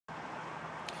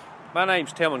My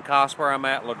name's Tilmon. I'm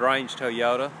at LaGrange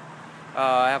Toyota.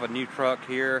 I have a new truck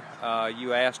here.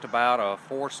 You asked about a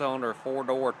 4-cylinder,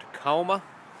 4-door Tacoma.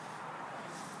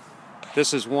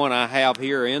 This is one I have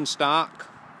here in stock.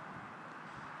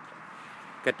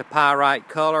 Got the pyrite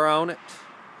color on it.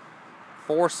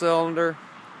 4-cylinder,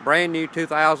 brand new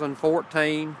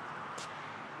 2014.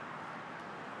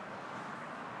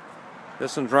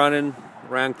 This one's running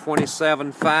around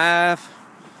 27.5.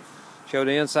 Show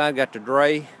the inside, got the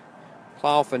gray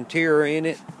cloth interior in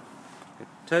it.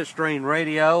 Touchscreen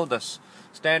radio, that's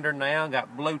standard now.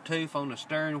 Got Bluetooth on the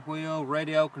steering wheel,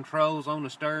 radio controls on the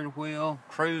steering wheel,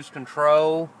 cruise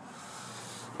control,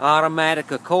 automatic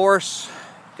of course.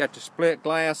 Got the split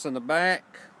glass in the back.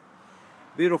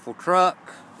 Beautiful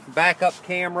truck. Backup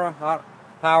camera,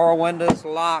 power windows,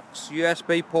 locks,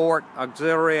 USB port,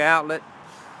 auxiliary outlet.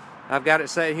 I've got it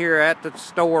set here at the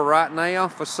store right now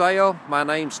for sale. My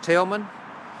name's Tilmon.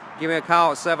 Give me a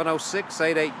call at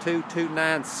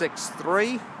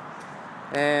 706-882-2963.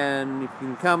 And if you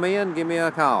can come in, give me a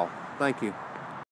call. Thank you.